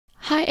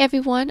Hi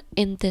everyone,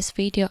 in this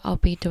video I'll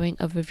be doing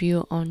a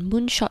review on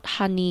Moonshot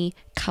Honey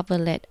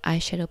Coverlet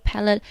Eyeshadow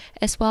Palette,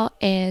 as well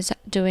as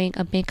doing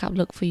a makeup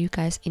look for you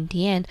guys in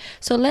the end.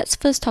 So let's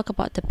first talk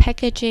about the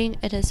packaging.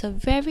 It is a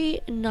very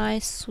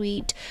nice,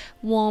 sweet,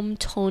 warm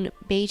tone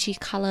beigey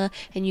color,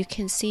 and you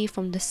can see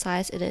from the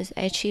size it is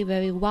actually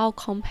very well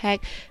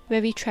compact,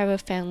 very travel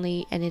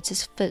friendly, and it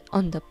just fit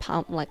on the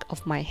palm like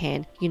of my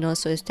hand, you know,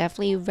 so it's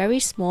definitely very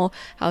small.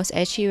 I was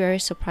actually very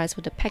surprised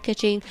with the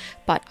packaging,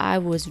 but I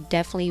was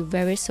definitely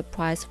very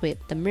surprised with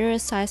the mirror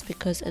size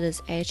because it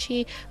is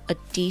actually a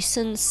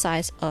decent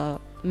size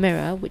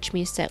mirror, which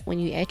means that when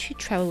you actually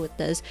travel with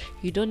this,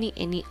 you don't need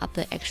any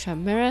other extra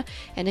mirror.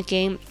 And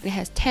again, it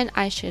has 10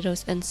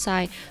 eyeshadows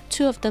inside.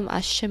 2 of them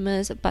are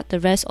shimmers, but the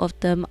rest of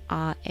them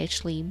are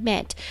actually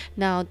matte.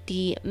 Now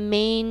the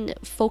main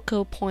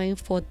focal point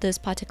for this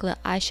particular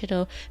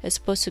eyeshadow is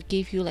supposed to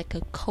give you like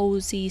a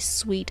cozy,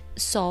 sweet,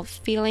 soft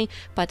feeling,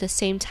 but at the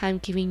same time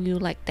giving you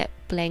like that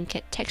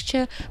blanket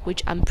texture,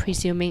 which I'm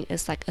presuming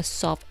is like a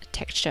soft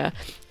texture.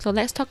 So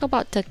let's talk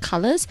about the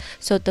colors.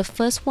 So the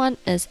first one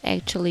is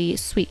actually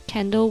Sweet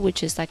Candle,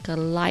 which is like a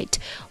light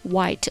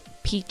white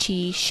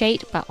peachy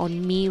shade, but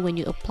on me when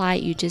you apply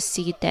it, you just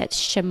see that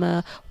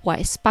shimmer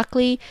white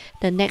sparkly.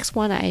 The next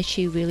one, I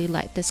actually really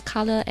like this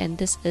color, and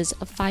this is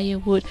a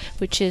Firewood,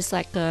 which is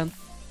like a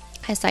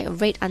has like a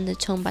red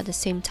undertone, but at the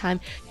same time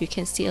you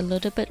can see a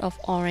little bit of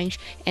orange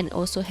and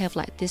also have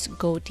like this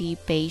goldy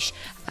beige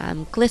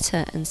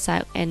glitter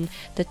inside. And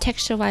the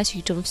texture wise,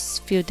 you don't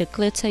feel the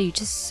glitter, you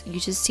just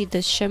see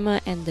the shimmer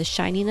and the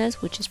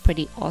shininess, which is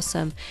pretty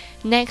awesome.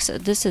 Next,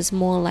 this is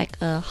more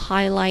like a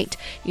highlight,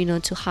 you know,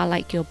 to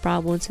highlight your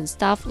brow bones and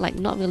stuff, like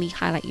not really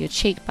highlight your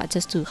cheek but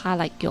just to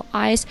highlight your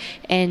eyes.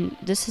 And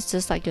this is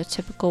just like your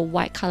typical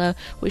white color,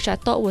 which I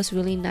thought was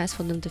really nice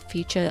for them to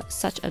feature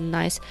such a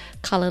nice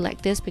color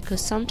like this, because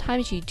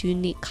sometimes you do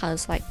need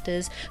colors like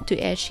this to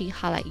actually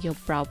highlight your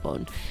brow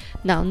bone.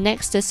 Now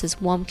next, this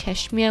is Warm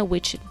Cashmere,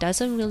 which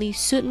doesn't really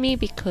suit me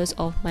because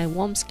of my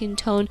warm skin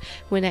tone.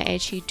 When I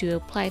actually do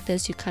apply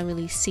this, you can't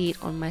really see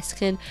it on my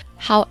skin.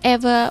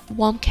 However,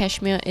 Warm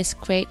Cashmere is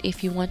great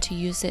if you want to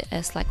use it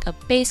as like a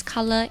base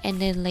color and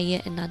then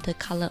layer another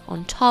color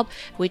on top,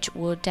 which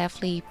will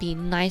definitely be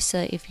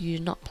nicer if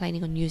you're not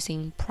planning on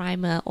using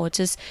primer, or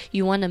just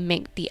you want to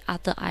make the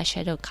other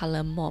eyeshadow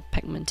color more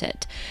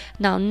pigmented.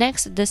 Now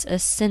next, this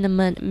is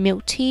Cinnamon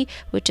Milk Tea,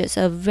 which is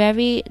a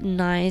very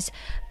nice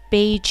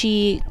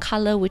beigey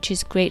color, which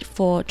is great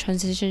for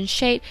transition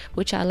shade,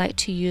 which I like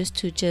to use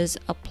to just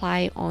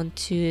apply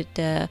onto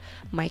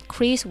my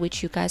crease,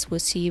 which you guys will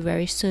see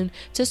very soon,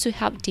 just to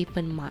help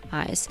deepen my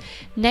eyes.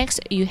 Next,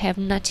 you have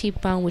Nutty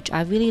Brown, which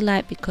I really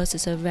like because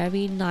it's a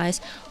very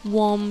nice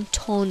warm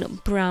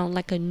tone brown,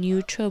 like a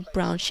neutral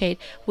brown shade,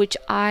 which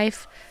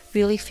I've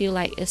really feel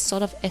like it's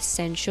sort of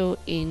essential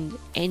in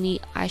any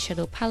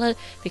eyeshadow palette,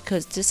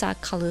 because these are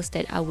colors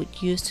that I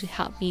would use to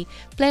help me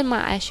blend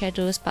my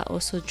eyeshadows but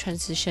also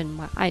transition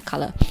my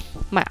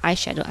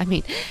eyeshadow I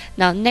mean.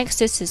 Now next,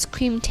 this is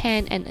Cream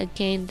Tan, and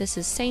again this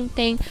is same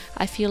thing.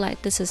 I feel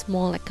like this is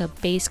more like a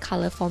base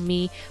color for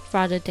me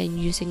rather than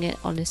using it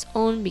on its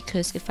own,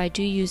 because if I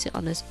do use it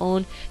on its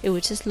own, it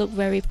would just look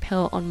very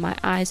pale on my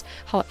eyes.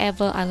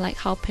 However, I like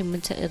how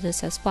pigmented it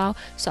is as well,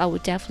 so I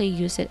would definitely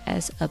use it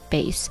as a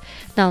base.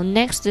 Now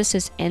next, this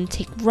is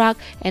Antique Rug,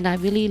 and I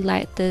really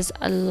like this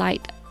a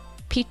light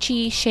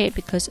peachy shade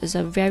because it's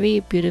a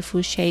very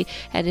beautiful shade,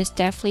 and it's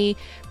definitely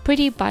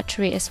pretty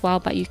buttery as well,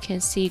 but you can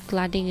see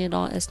gliding it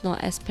on is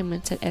not as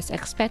pigmented as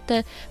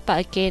expected, but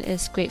again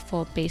it's great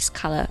for base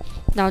color.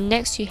 Now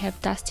next, you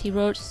have Dusty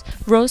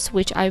Rose,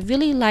 which I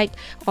really like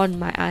on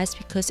my eyes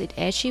because it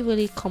actually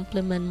really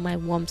complements my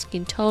warm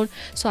skin tone,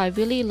 so I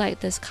really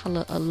like this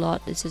color a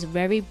lot. This is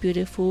very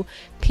beautiful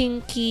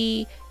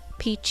pinky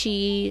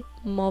peachy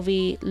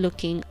mauvey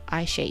looking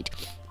eye shade.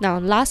 Now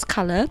last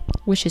color,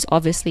 which is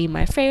obviously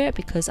my favorite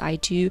because I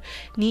do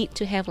need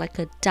to have like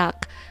a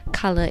dark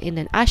color in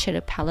an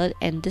eyeshadow palette,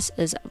 and this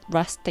is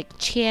Rustic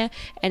Chair.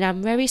 And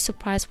I'm very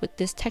surprised with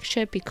this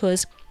texture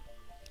because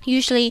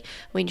usually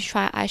when you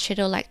try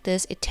eyeshadow like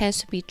this, it tends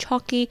to be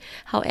chalky.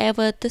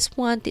 However, this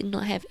one did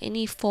not have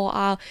any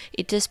fallout.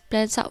 It just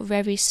blends out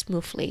very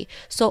smoothly.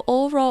 So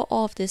overall,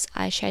 all of these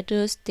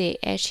eyeshadows, they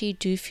actually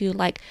do feel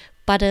like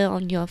butter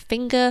on your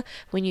finger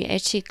when you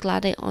actually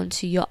glide it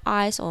onto your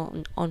eyes,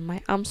 or on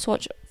my arm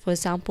swatch for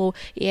example.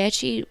 It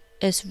actually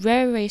is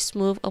very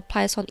smooth,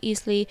 applies on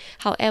easily.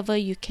 However,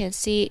 you can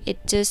see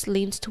it just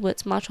leans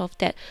towards much of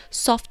that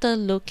softer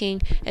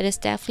looking. It is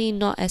definitely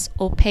not as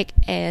opaque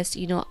as,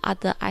 you know,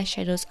 other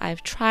eyeshadows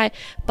I've tried,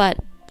 but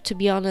to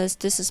be honest,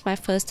 this is my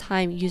first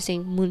time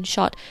using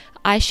Moonshot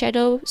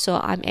eyeshadow,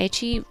 so I'm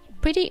actually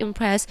pretty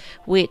impressed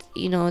with,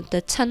 you know,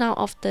 the turnout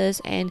of this,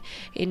 and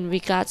in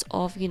regards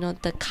of, you know,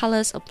 the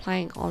colors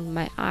applying on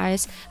my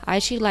eyes, I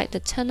actually like the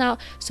turnout.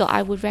 So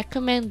I would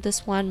recommend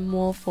this one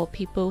more for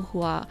people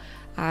who are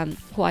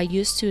who are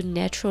used to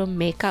natural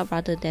makeup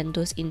rather than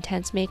those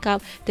intense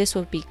makeup, this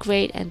would be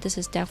great. And this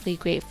is definitely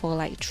great for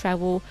like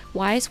travel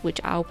wise, which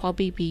I'll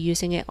probably be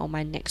using it on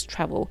my next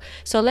travel.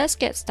 So let's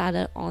get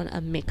started on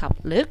a makeup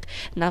look.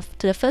 Now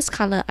the first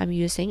color I'm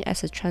using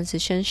as a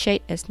transition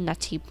shade is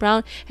Nutty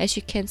Brown. As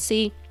you can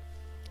see,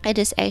 it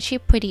is actually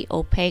pretty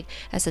opaque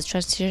as a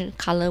transition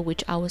color,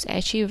 which I was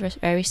actually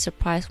very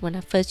surprised when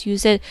I first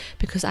used it,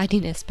 because I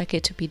didn't expect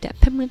it to be that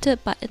pigmented,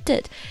 but it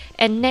did.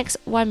 And next,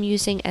 what I'm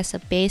using as a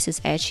base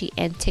is actually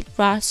Antique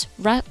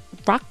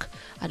Rock.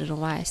 I don't know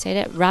why I say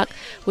that, Rock,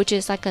 which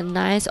is like a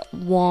nice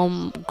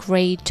warm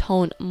gray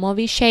tone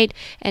mauve shade.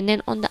 And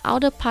then on the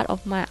outer part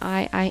of my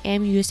eye, I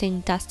am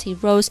using Dusty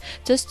Rose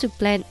just to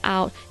blend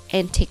out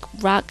Antique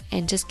Rock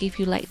and just give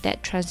you like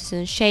that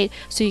transition shade.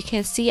 So you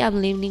can see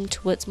I'm leaning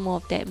towards more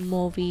of that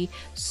mauve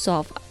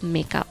soft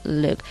makeup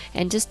look,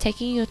 and just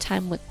taking your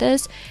time with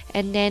this.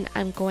 And then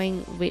I'm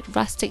going with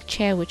Rustic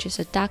Chair, which is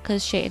a darker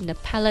shade in the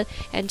palette,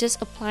 and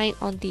just applying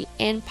on the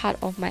end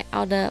part of my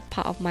outer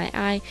part of my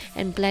eye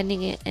and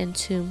blending it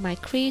into my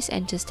crease,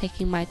 and just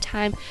taking my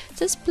time,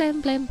 just blend.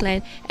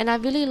 And I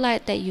really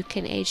like that you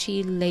can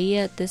actually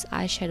layer this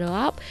eyeshadow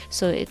up,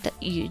 so it,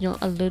 you know,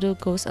 a little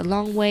goes a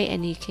long way,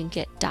 and you can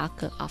get darker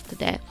after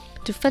that.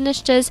 To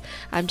finish this,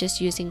 I'm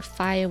just using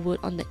Firewood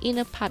on the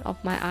inner part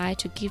of my eye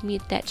to give me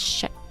that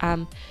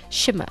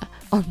shimmer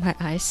on my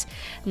eyes.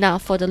 Now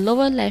for the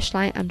lower lash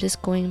line, I'm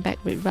just going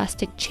back with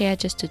Rustic Chair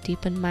just to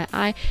deepen my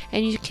eye,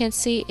 and you can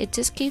see it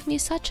just gave me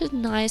such a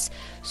nice,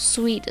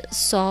 sweet,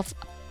 soft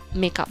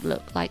makeup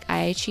look. Like,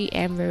 I actually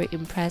am very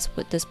impressed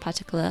with this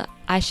particular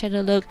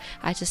eyeshadow look.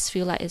 I just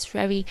feel like it's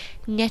very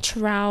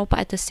natural, but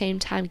at the same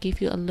time give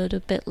you a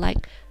little bit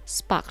like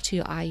spark to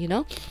your eye, you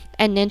know.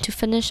 And then to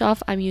finish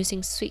off, I'm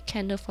using Sweet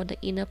Candle for the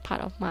inner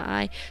part of my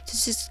eye to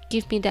just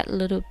give me that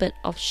little bit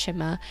of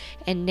shimmer.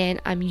 And then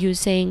I'm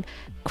using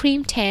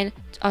Cream Tan,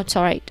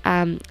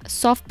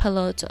 Soft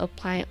Pillow to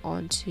apply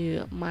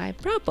onto my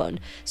brow bone.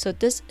 So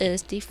this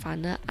is the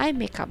final eye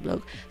makeup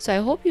look. So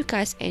I hope you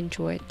guys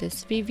enjoyed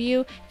this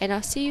review, and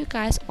I'll see you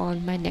guys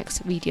on my next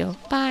video.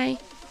 Bye.